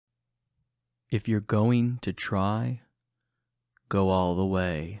If you're going to try, go all the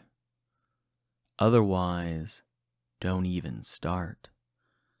way. Otherwise, don't even start.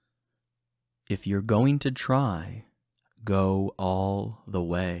 If you're going to try, go all the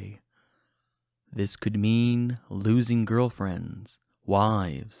way. This could mean losing girlfriends,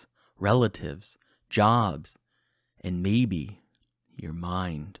 wives, relatives, jobs, and maybe your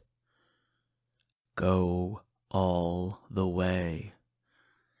mind. Go all the way.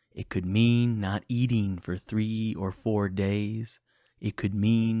 It could mean not eating for 3 or 4 days. It could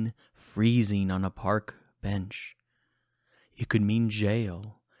mean freezing on a park bench. It could mean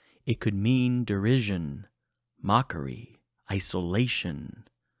jail. It could mean derision, mockery, isolation.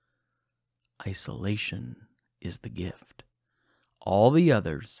 Isolation is the gift. All the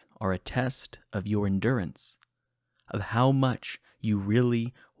others are a test of your endurance, of how much you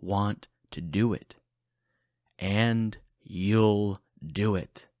really want to do it. And you'll do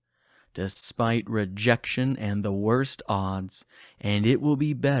it, despite rejection and the worst odds, and it will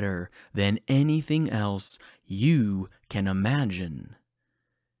be better than anything else you can imagine.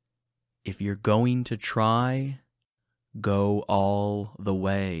 If you're going to try, go all the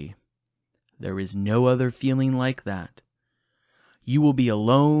way. There is no other feeling like that. You will be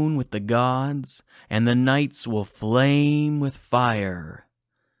alone with the gods, and the nights will flame with fire.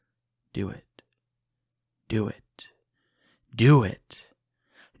 Do it. Do it. Do it.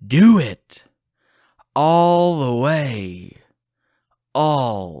 Do it. All the way.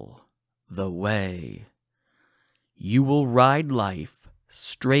 All the way. You will ride life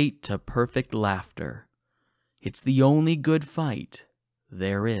straight to perfect laughter. It's the only good fight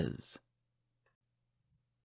there is.